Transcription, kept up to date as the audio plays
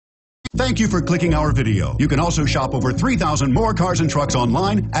Thank you for clicking our video. You can also shop over 3,000 more cars and trucks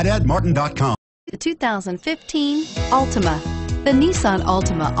online at edmartin.com. The 2015 Altima. The Nissan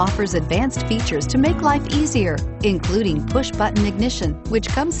Altima offers advanced features to make life easier, including push-button ignition, which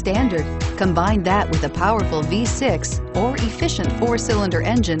comes standard. Combine that with a powerful V6 or efficient 4-cylinder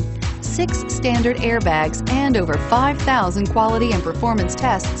engine, 6 standard airbags, and over 5,000 quality and performance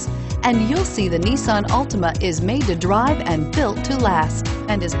tests, and you'll see the Nissan Altima is made to drive and built to last,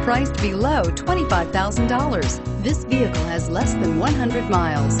 and is priced below $25,000. This vehicle has less than 100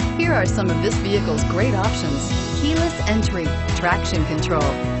 miles. Here are some of this vehicle's great options: keyless entry, traction control,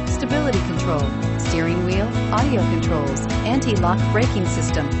 stability control, steering wheel audio controls, anti-lock braking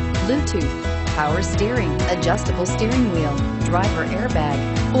system, Bluetooth, power steering, adjustable steering wheel, driver airbag,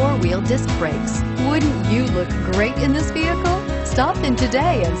 4-wheel disc brakes. Wouldn't you look great in this vehicle? Stop in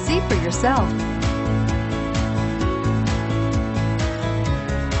today and see for yourself.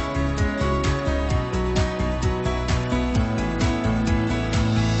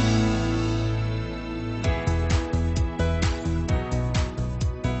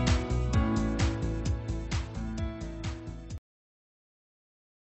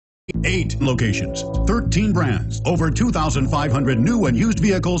 Eight locations, 13 brands, over 2,500 new and used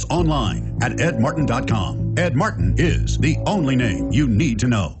vehicles online at edmartin.com. Ed Martin is the only name you need to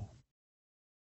know.